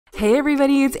Hey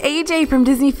everybody, it's AJ from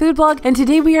Disney Food Blog, and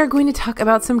today we are going to talk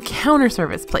about some counter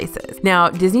service places. Now,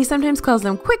 Disney sometimes calls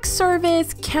them quick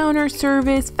service, counter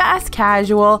service, fast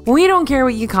casual. We don't care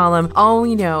what you call them. All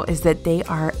we know is that they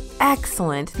are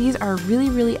excellent. These are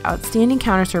really outstanding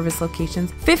counter service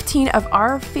locations, 15 of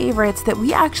our favorites that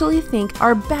we actually think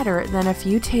are better than a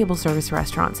few table service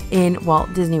restaurants in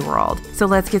Walt Disney World. So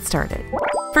let's get started.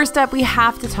 First up, we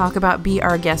have to talk about Be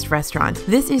Our Guest restaurant.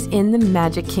 This is in the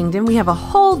Magic Kingdom. We have a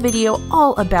whole video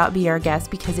all about Be Our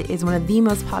Guest because it is one of the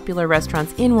most popular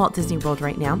restaurants in Walt Disney World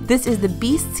right now. This is the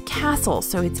Beast's Castle,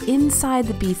 so it's inside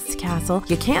the Beast's Castle.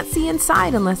 You can't see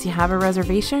inside unless you have a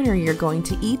reservation or you're going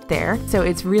to eat there. So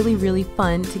it's really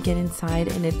fun to get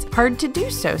inside, and it's hard to do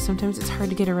so. Sometimes it's hard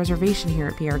to get a reservation here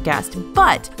at Be Our Guest.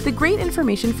 But the great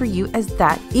information for you is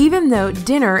that even though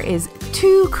dinner is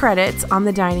 2 credits on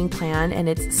the dining plan and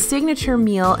it's signature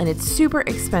meal and it's super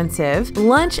expensive,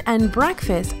 lunch and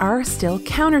breakfast are still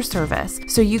counter service.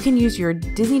 So you can use your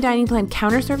Disney Dining Plan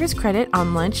counter service credit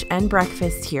on lunch and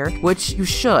breakfast here, which you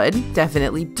should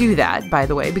definitely do that, by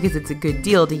the way, because it's a good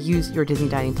deal to use your Disney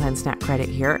Dining Plan snack credit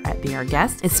here at Be Our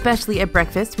Guest, especially at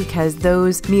breakfast because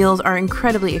those meals are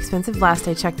incredibly expensive. Last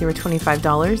I checked, they were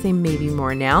 $25. They may be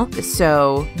more now.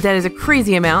 So that is a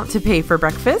crazy amount to pay for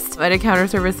breakfast at a counter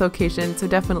service location. So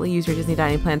definitely use your Disney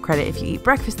Dining Plan credit if you eat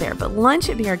breakfast there. But lunch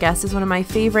at Be Our Guest is one of my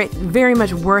favorite, very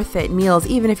much worth it meals,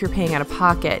 even if you're paying out of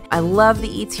pocket. I love the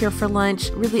eats here for lunch,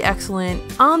 really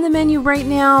excellent. On the menu right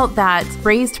now, that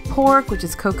braised pork, which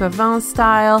is coq au vin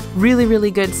style, really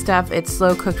good stuff. It's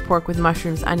slow cooked pork with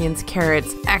mushrooms, onions,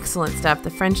 carrots, excellent stuff. The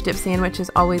French dip sandwich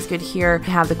is always good here. We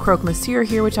have the croque monsieur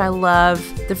here, which I love.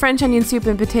 The French onion soup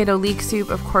and potato leek soup,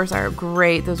 of course, are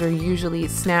great. Those are usually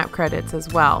SNAP credits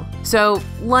as well. So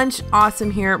lunch,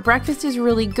 awesome here. Breakfast is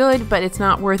really good, but it's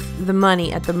not worth the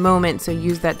money at the moment, so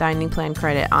use that dining plan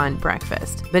credit on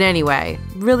breakfast. But anyway,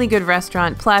 really good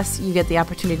restaurant, plus you get the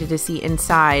opportunity to see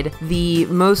inside the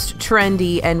most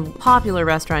trendy and popular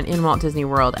restaurant in Walt Disney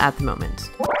World at the moment.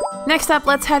 Next up,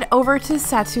 let's head over to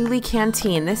Satuli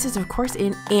Canteen. This is, of course,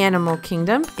 in Animal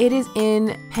Kingdom. It is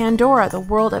in Pandora, the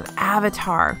world of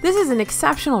Avatar. This is an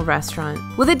exceptional restaurant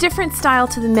with a different style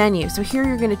to the menu. So here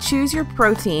you're going to choose your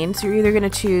protein. So you're either going to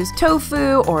choose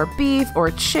tofu or beef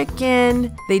or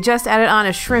chicken. They just added on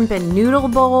a shrimp and noodle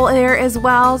bowl there as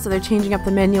well. So they're changing up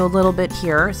the menu a little bit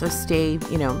here. So stay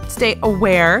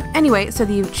aware. Anyway, so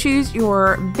you choose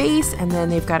your base, and then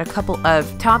they've got a couple of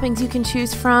toppings you can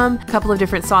choose from, a couple of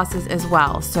different sauces as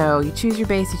well. So you choose your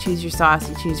base, you choose your sauce,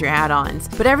 you choose your add-ons.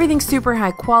 But everything's super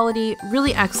high quality,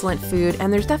 really excellent food,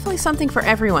 and there's definitely something for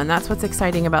everyone. That's what's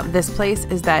exciting about this place,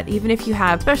 is that even if you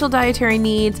have special dietary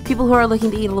needs, people who are looking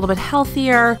to eat a little bit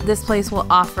healthier, this place will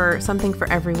offer something for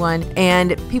everyone,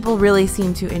 and people really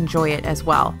seem to enjoy it as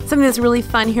well. Something that's really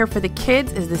fun here for the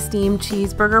kids is the steamed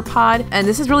cheeseburger pod, and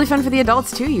this is really fun for the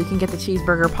adults too. You can get the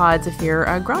cheeseburger pods if you're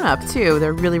a grown-up too.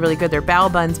 They're really good. They're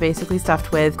bao buns basically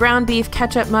stuffed with ground beef,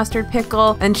 ketchup, mustard,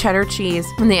 pickle, and cheddar cheese,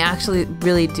 and they actually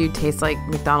really do taste like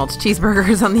McDonald's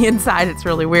cheeseburgers on the inside. It's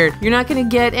really weird. You're not going to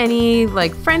get any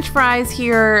like French fries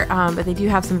here, but they do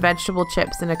have some vegetable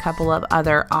chips and a couple of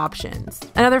other options.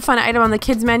 Another fun item on the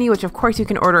kids menu, which of course you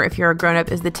can order if you're a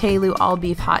grown-up, is the Telu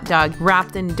all-beef hot dog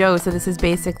wrapped in dough. So this is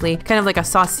basically kind of like a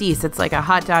saucisse. It's like a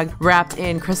hot dog wrapped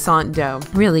in croissant dough.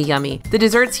 Really yummy. The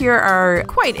desserts here are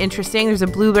quite interesting. There's a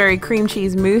blueberry cream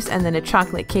cheese mousse and then a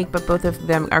chocolate cake, but both of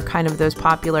them are kind of those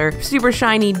popular super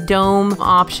shiny dome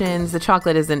options. The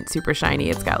chocolate isn't super shiny.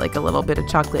 It's got like a little bit of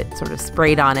chocolate sort of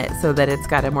sprayed on it so that it's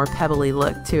got a more pebbly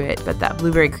look to it. But that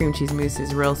blueberry cream cheese mousse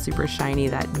is real super shiny,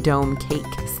 that dome cake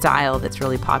style that's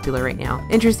really popular right now.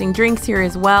 Interesting drinks here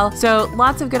as well. So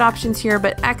lots of good options here,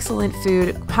 but excellent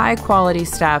food, high quality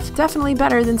stuff. Definitely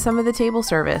better than some of the table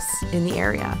service in the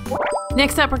area.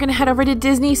 Next up, we're going to head over to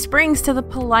Disney Springs to the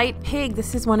Polite Pig.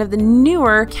 This is one of the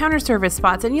newer counter service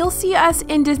spots, and you'll see us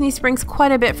in Disney Springs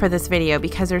quite a bit for this video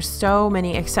because there's so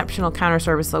many exceptional counter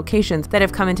service locations that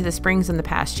have come into the Springs in the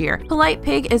past year. Polite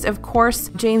Pig is, of course,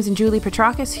 James and Julie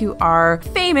Petrakis, who are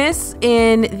famous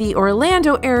in the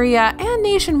Orlando area and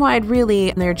nationwide,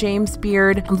 really. They're James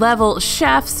Beard level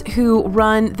chefs who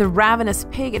run the Ravenous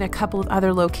Pig in a couple of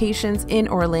other locations in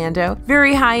Orlando.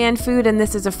 Very high-end food, and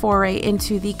this is a foray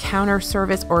into the counter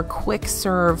service or quick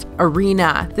serve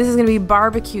arena. This is going to be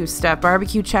barbecue stuff,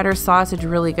 barbecue cheddar sausage,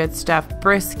 really good stuff,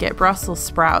 brisket, Brussels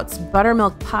sprouts,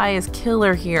 buttermilk pie is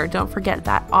killer here. Don't forget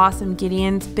that awesome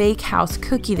Gideon's Bakehouse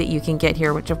cookie that you can get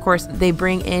here, which of course they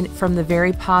bring in from the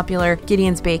very popular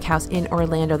Gideon's Bakehouse in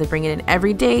Orlando. They bring it in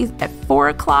every day at 4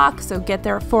 o'clock, so get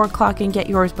there at 4 o'clock and get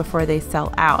yours before they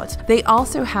sell out. They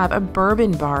also have a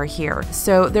bourbon bar here,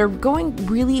 so they're going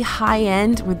really high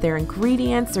end with their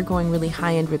ingredients, they're going really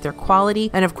high end with their quality,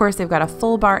 and of course they've got a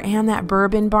full bar and that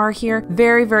bourbon bar here.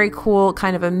 Very, very cool,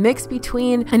 kind of a mix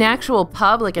between an actual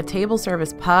pub, like a table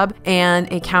service pub,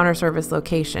 and a counter service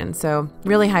location, so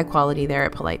really high quality there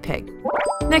at Polite Pig.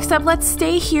 Next up, let's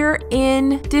stay here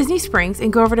in Disney Springs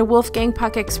and go over to Wolfgang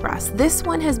Puck Express. This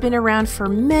one has been around for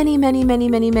many, many, many,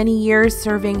 many, many years,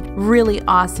 serving really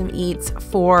awesome eats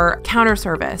for counter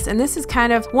service. And this is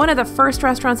kind of one of the first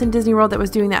restaurants in Disney World that was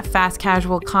doing that fast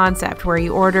casual concept where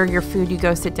you order your food, you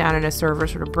go sit down, and a server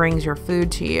sort of brings your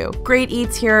food to you. Great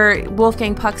eats here.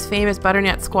 Wolfgang Puck's famous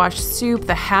butternut squash soup,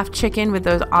 the half chicken with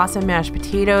those awesome mashed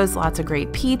potatoes, lots of great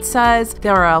pizzas,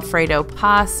 their Alfredo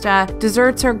pasta.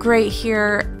 Desserts are great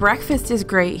here. Breakfast is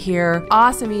great here.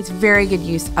 Awesome eats, very good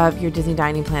use of your Disney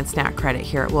Dining Plan snack credit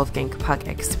here at Wolfgang Puck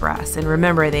Express. And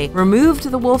remember, they removed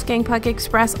the Wolfgang Puck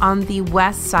Express on the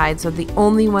west side, so the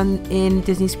only one in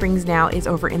Disney Springs now is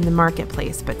over in the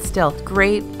marketplace, but still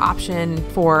great option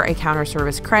for a counter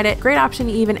service credit. Great option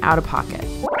even out of pocket.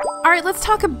 All right, let's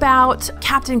talk about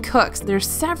Captain Cook's. There's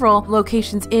several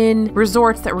locations in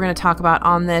resorts that we're going to talk about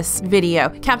on this video.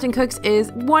 Captain Cook's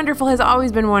is wonderful, has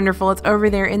always been wonderful. It's over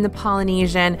there in the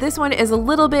Polynesian. This one is a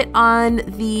little bit on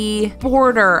the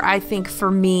border, I think, for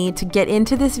me to get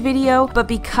into this video, but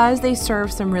because they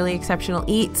serve some really exceptional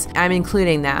eats, I'm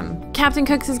including them. Captain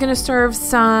Cook's is going to serve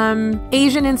some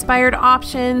Asian-inspired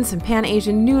options, some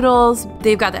Pan-Asian noodles.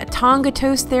 They've got that Tonga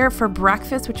toast there for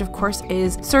breakfast, which of course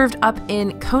is served up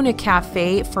in Kona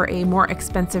Cafe for a more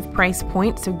expensive price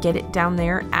point, so get it down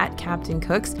there at Captain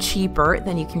Cook's. Cheaper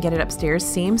than you can get it upstairs.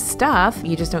 Same stuff,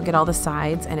 you just don't get all the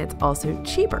sides, and it's also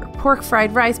cheaper. Pork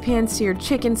fried rice, pan-seared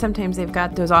chicken. Sometimes they've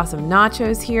got those awesome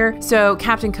nachos here. So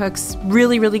Captain Cook's,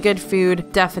 really, really good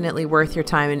food. Definitely worth your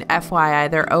time. And FYI,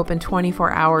 they're open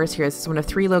 24 hours here. This is one of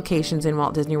 3 locations in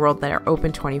Walt Disney World that are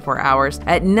open 24 hours.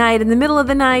 At night, in the middle of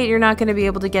the night, you're not going to be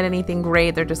able to get anything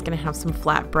great. They're just going to have some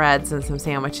flatbreads and some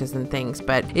sandwiches and things.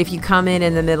 But if you come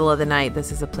in the middle of the night,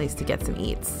 this is a place to get some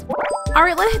eats. All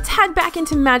right, let's head back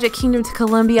into Magic Kingdom to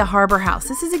Columbia Harbor House.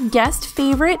 This is a guest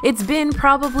favorite. It's been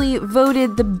probably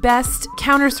voted the best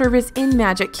counter service in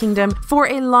Magic Kingdom for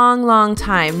a long, long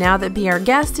time. Now that Be Our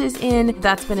Guest is in,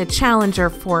 that's been a challenger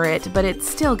for it, but it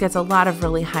still gets a lot of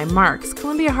really high marks.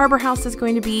 Columbia Harbor House is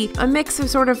going to be a mix of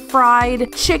sort of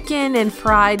fried chicken and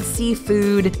fried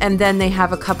seafood, and then they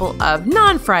have a couple of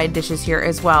non-fried dishes here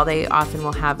as well. They often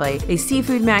will have a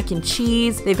seafood mac and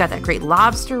cheese. They've got that great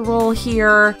lobster roll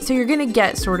here. So you're going to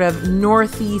get sort of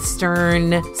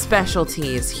northeastern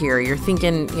specialties here. You're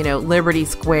thinking, you know, Liberty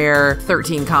Square,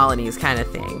 13 Colonies kind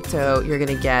of thing. So you're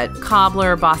going to get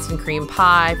cobbler, Boston cream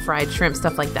pie, fried shrimp,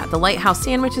 stuff like that. The Lighthouse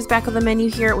sandwich is back on the menu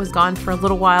here. It was gone for a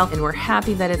little while, and we're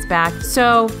happy that it's back.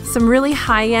 So some really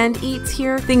high-end eats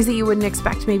here, things that you wouldn't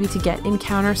expect maybe to get in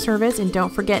counter service. And don't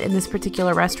forget, in this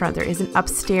particular restaurant, there is an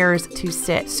upstairs to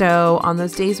sit. So on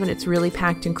those days when it's really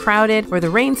packed and crowded, where the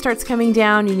rain starts coming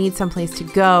down, you need someplace to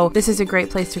go, this is a great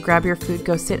place to grab your food,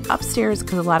 go sit upstairs,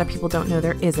 because a lot of people don't know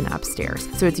there is an upstairs.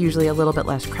 So it's usually a little bit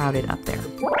less crowded up there.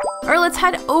 All right, let's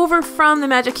head over from the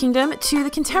Magic Kingdom to the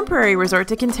Contemporary Resort,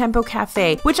 to Contempo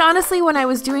Cafe, which honestly, when I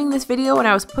was doing this video, when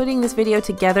I was putting this video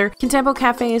together, Contempo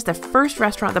Cafe is the first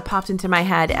restaurant that popped into my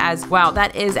head as, wow,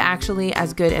 that is actually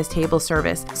as good as table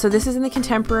service. So this is in the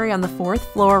Contemporary on the 4th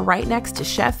floor, right next to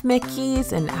Chef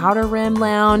Mickey's and Outer Rim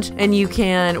Lounge, and you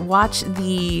can watch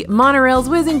the monorails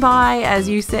whizzing by as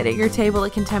you sit at your table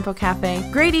at Contempo Cafe.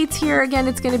 Great eats here. Again,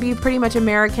 it's going to be pretty much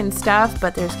American stuff,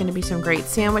 but there's going to be some great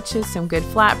sandwiches, some good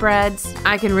flatbreads.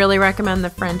 I can really recommend the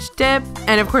French dip.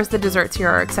 And of course, the desserts here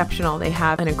are exceptional. They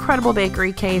have an incredible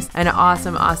bakery case and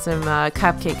awesome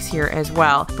cupcakes here as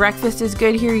well. Breakfast is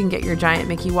good here. You can get your giant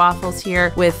Mickey waffles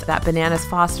here with that Bananas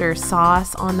Foster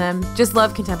sauce on them. Just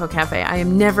love Contempo Cafe. I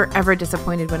am never, ever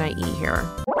disappointed when I eat here.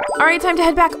 All right, time to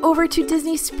head back over to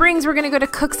Disney Springs. We're going to go to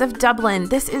Cooks of Dublin.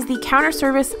 This is the counter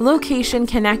service location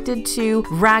connected to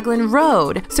Raglan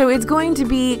Road. So it's going to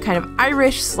be kind of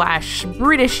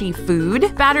Irish/Britishy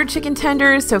food. Battered chicken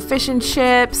tenders, so fish and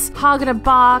chips, hog in a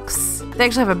box. They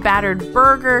actually have a battered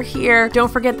burger here.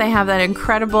 Don't forget they have that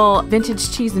incredible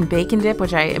vintage cheese and bacon dip,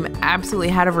 which I am absolutely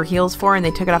head over heels for, and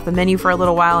they took it off the menu for a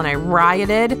little while and I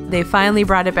rioted. They finally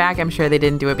brought it back. I'm sure they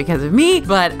didn't do it because of me,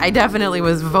 but I definitely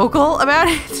was vocal about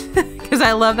it. because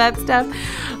I love that stuff.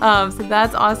 So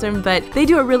that's awesome. But they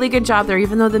do a really good job there,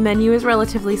 even though the menu is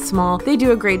relatively small. They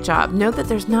do a great job. Note that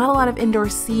there's not a lot of indoor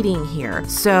seating here.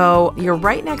 So you're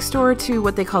right next door to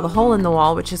what they call the hole in the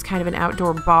wall, which is kind of an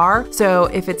outdoor bar. So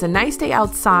if it's a nice day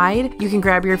outside, you can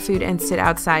grab your food and sit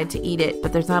outside to eat it.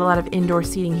 But there's not a lot of indoor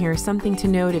seating here. Something to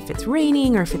note if it's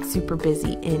raining or if it's super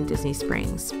busy in Disney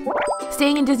Springs.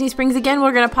 Staying in Disney Springs again,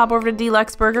 we're going to pop over to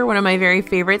Deluxe Burger, one of my very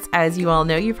favorites. As you all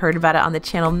know, you've heard about it on the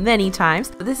channel many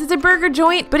times. This is a burger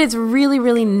joint, but it's really,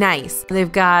 really nice.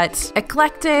 They've got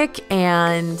eclectic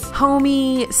and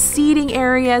homey seating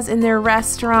areas in their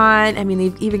restaurant. I mean,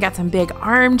 they've even got some big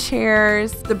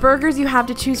armchairs. The burgers you have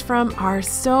to choose from are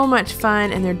so much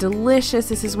fun and they're delicious.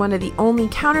 This is one of the only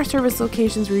counter service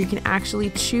locations where you can actually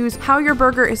choose how your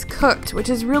burger is cooked, which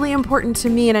is really important to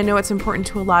me, and I know it's important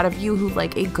to a lot of you who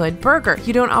like a good burger.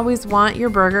 You don't always want your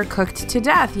burger cooked to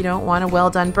death. You don't want a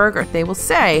well-done burger. They will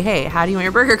say, hey, how do you want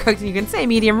your burger cooked? And you can say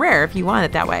medium rare if you want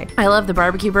it that way. I love the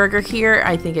barbecue burger here.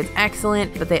 I think it's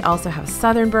excellent, but they also have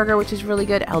Southern burger, which is really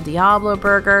good. El Diablo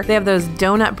burger. They have those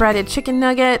donut breaded chicken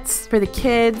nuggets for the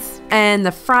kids, and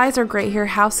the fries are great here,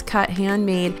 house cut,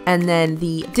 handmade, and then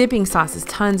the dipping sauces,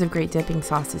 tons of great dipping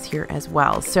sauces here as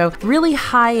well. So really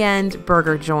high-end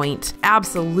burger joint,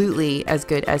 absolutely as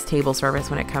good as table service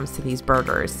when it comes to these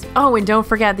burgers. Oh, and don't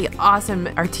forget the awesome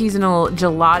artisanal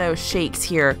gelato shakes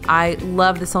here. I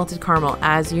love the salted caramel,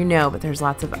 as you know, but there's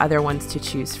lots of other ones to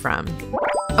choose from.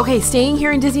 Okay, staying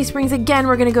here in Disney Springs again,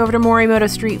 we're gonna go over to Morimoto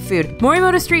Street Food.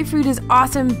 Morimoto Street Food is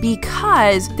awesome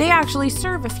because they actually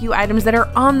serve a few items that are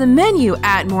on the menu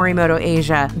at Morimoto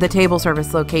Asia, the table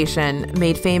service location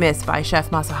made famous by Chef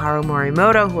Masaharu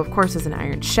Morimoto, who of course is an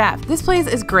Iron Chef. This place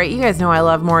is great. You guys know I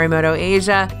love Morimoto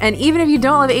Asia, and even if you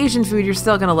don't love Asian food, you're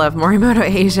still gonna love Morimoto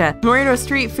Asia. Morimoto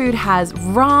Street Food has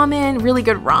ramen, really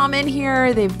good ramen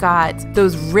here. They've got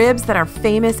those ribs that are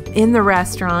famous in the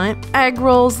restaurant, egg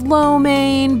rolls, lo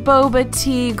mein, boba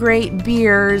tea, great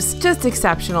beers, just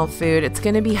exceptional food. It's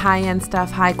going to be high-end stuff,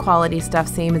 high-quality stuff,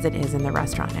 same as it is in the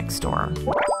restaurant next door.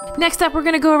 Next up, we're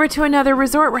going to go over to another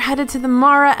resort. We're headed to the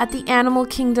Mara at the Animal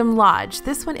Kingdom Lodge.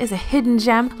 This one is a hidden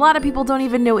gem. A lot of people don't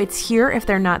even know it's here if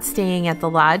they're not staying at the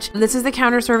lodge. This is the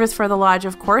counter service for the lodge,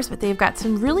 of course, but they've got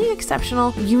some really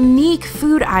exceptional, unique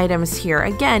food items here.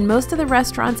 Again, most of the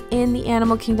restaurants in the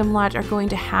Animal Kingdom Lodge are going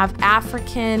to have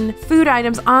African food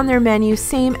items on their menu,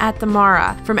 same at the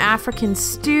Mara. From African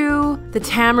stew, the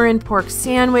tamarind pork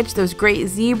sandwich, those great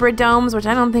zebra domes, which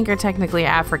I don't think are technically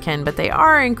African, but they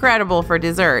are incredible for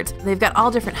dessert. They've got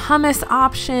all different hummus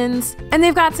options, and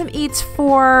they've got some eats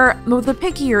for the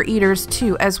pickier eaters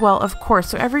too, as well, of course.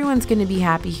 So everyone's going to be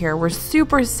happy here. We're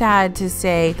super sad to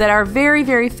say that our very,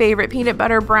 very favorite peanut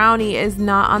butter brownie is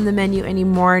not on the menu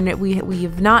anymore, and we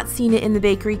have not seen it in the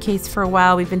bakery case for a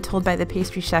while. We've been told by the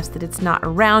pastry chefs that it's not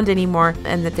around anymore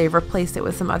and that they've replaced it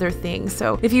with some other things.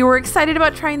 So if you were excited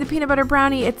about trying the peanut butter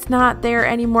brownie, it's not there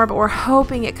anymore, but we're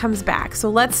hoping it comes back.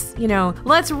 So let's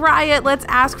riot, let's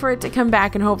ask for it to come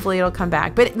back, and hopefully it'll come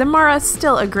back. But the Mara is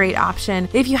still a great option.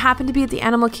 If you happen to be at the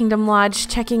Animal Kingdom Lodge,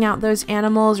 checking out those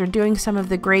animals or doing some of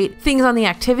the great things on the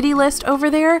activity list over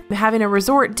there, having a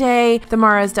resort day, the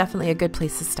Mara is definitely a good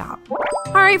place to stop.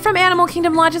 All right, from Animal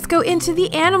Kingdom Lodge, let's go into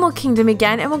the Animal Kingdom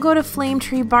again, and we'll go to Flame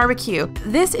Tree Barbecue.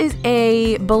 This is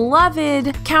a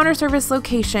beloved counter service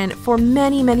location for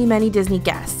many, many, many Disney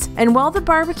guests. And while the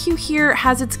barbecue here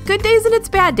has its good days and its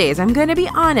bad days, I'm going to be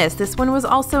honest, this one was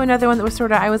also another one that was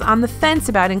I was on the fence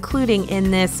about including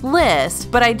in this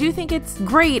list, but I do think it's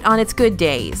great on its good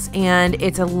days, and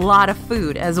it's a lot of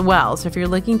food as well. So if you're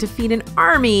looking to feed an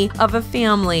army of a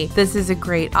family, this is a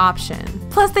great option.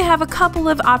 Plus, they have a couple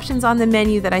of options on the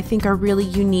menu that I think are really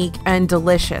unique and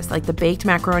delicious, like the baked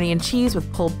macaroni and cheese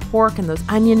with pulled pork and those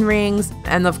onion rings,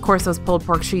 and of course those pulled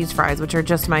pork cheese fries, which are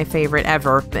just my favorite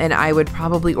ever, and I would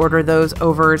probably order those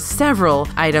over several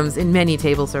items in many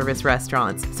table service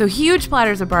restaurants. So huge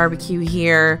platters of barbecue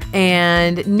here,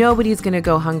 and nobody's gonna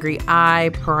go hungry,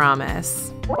 I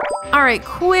promise. All right,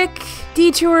 quick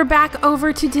detour back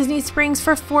over to Disney Springs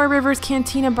for Four Rivers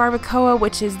Cantina Barbacoa,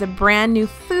 which is the brand new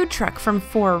food truck from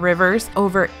Four Rivers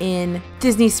over in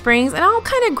Disney Springs. And I'll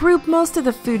kind of group most of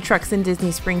the food trucks in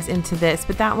Disney Springs into this,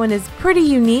 but that one is pretty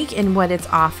unique in what it's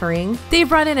offering. They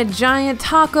brought in a giant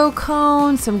taco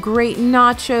cone, some great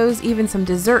nachos, even some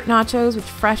dessert nachos with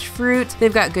fresh fruit.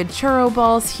 They've got good churro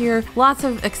balls here. Lots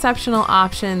of exceptional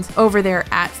options over there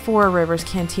at Four Rivers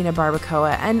Cantina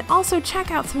Barbacoa. And also check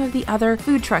out some of the other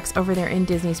food trucks over there in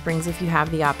Disney Springs if you have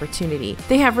the opportunity.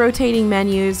 They have rotating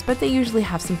menus, but they usually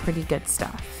have some pretty good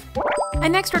stuff.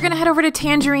 And next we're going to head over to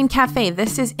Tangerine Cafe.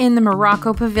 This is in the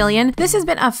Morocco Pavilion. This has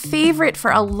been a favorite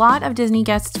for a lot of Disney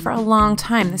guests for a long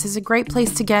time. This is a great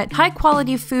place to get high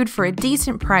quality food for a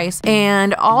decent price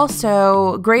and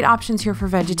also great options here for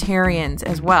vegetarians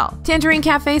as well. Tangerine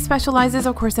Cafe specializes,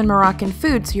 of course, in Moroccan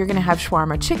food. So you're going to have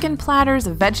shawarma chicken platters,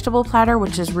 a vegetable platter,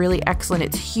 which is really excellent.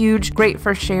 It's huge, great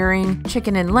for sharing,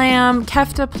 chicken and lamb,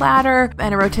 kefta platter,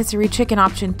 and a rotisserie chicken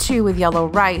option too with yellow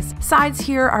rice. Sides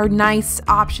here are nice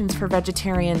options for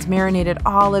vegetarians, marinated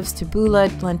olives,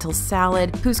 tabbouleh, lentil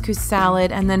salad, couscous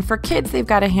salad, and then for kids, they've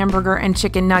got a hamburger and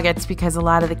chicken nuggets because a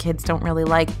lot of the kids don't really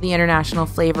like the international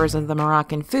flavors of the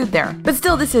Moroccan food there. But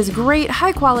still, this is great,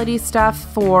 high quality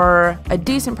stuff for a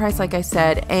decent price, like I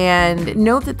said, and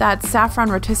note that that saffron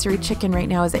rotisserie chicken right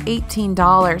now is at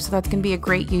 $18, so that's going to be a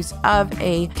great use of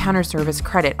a counter service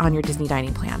credit on your Disney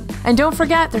dining plan. And don't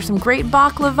forget, there's some great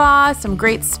baklava, some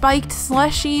great spiked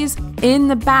slushies in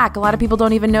the back. A lot of people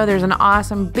don't even know there's an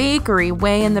awesome bakery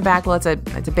way in the back. Well, it's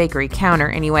a bakery counter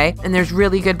anyway, and there's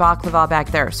really good baklava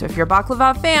back there. So if you're a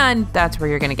baklava fan, that's where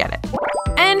you're gonna get it.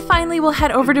 And finally, we'll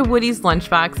head over to Woody's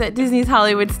Lunchbox at Disney's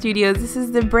Hollywood Studios. This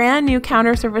is the brand new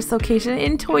counter service location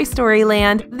in Toy Story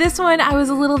Land. This one I was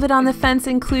a little bit on the fence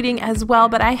including as well,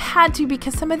 but I had to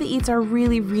because some of the eats are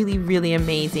really, really, really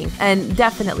amazing and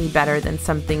definitely better than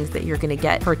some things that you're going to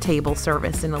get for table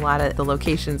service in a lot of the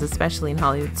locations, especially in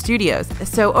Hollywood Studios.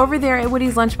 So over there at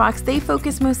Woody's Lunchbox, they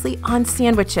focus mostly on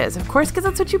sandwiches, of course, because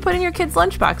that's what you put in your kid's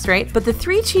lunchbox, right? But the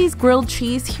 3-cheese grilled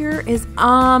cheese here is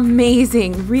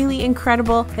amazing, really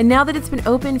incredible. And now that it's been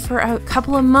open for a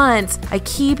couple of months, I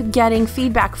keep getting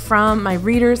feedback from my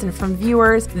readers and from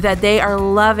viewers that they are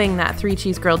loving that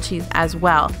 3-cheese grilled cheese as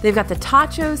well. They've got the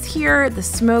tachos here, the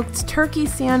smoked turkey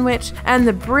sandwich, and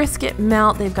the brisket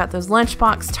melt. They've got those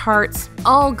lunchbox tarts,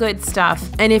 all good stuff.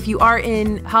 And if you are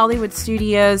in Hollywood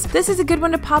Studios, this is a good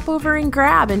one to pop over and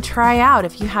grab and try out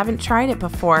if you haven't tried it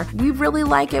before. We really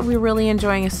like it. We're really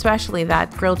enjoying especially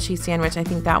that grilled cheese sandwich. I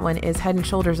think that one is head and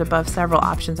shoulders above several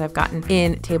options I've gotten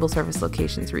in table service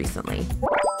locations recently.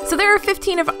 So there are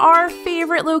 15 of our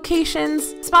favorite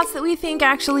locations, spots that we think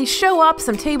actually show up,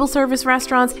 some table service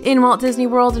restaurants in Walt Disney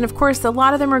World, and of course a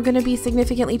lot of them are going to be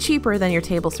significantly cheaper than your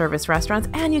table service restaurants,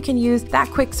 and you can use that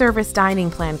quick service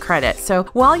dining plan credit. So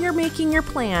while you're making your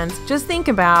plans, just think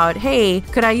about, hey,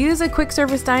 could I use a quick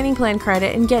service dining plan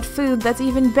credit and get food that's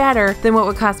even better than what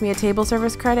would cost me a table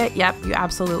service credit? Yep, you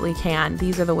absolutely can.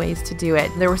 These are the ways to do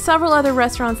it. There were several other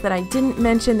restaurants that I didn't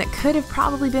mention that could have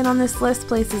probably been on this list,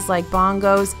 places like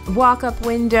Bongo's, Walk-Up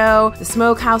Window, the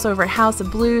Smokehouse over at House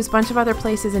of Blues, bunch of other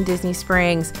places in Disney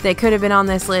Springs. They could have been on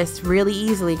this list really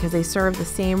easily because they serve the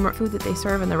same food that they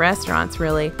serve in the restaurants,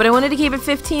 really. But I wanted to keep it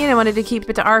 15. I wanted to keep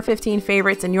it to our 15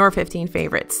 favorites and your 15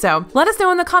 favorites. So let us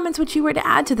know in the comments what you were to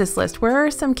add to this list. Where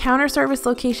are some counter service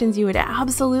locations you would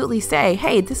absolutely say,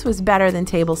 hey, this was better than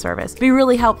table service? It'd be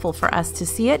really helpful for us to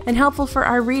see it and helpful for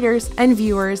our readers and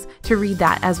viewers to read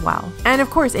that as well. And of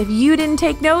course, if you didn't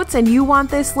take notes and you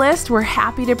want this list, we're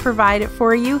happy to provide it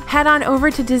for you. Head on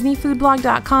over to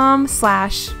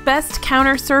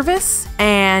disneyfoodblog.com/bestcounterservice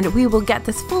and we will get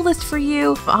this full list for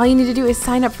you. All you need to do is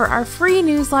sign up for our free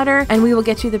newsletter and we will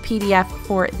get you the PDF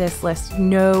for this list,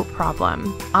 no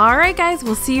problem. All right, guys,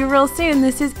 we'll see you real soon.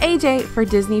 This is AJ for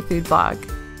Disney Food Blog.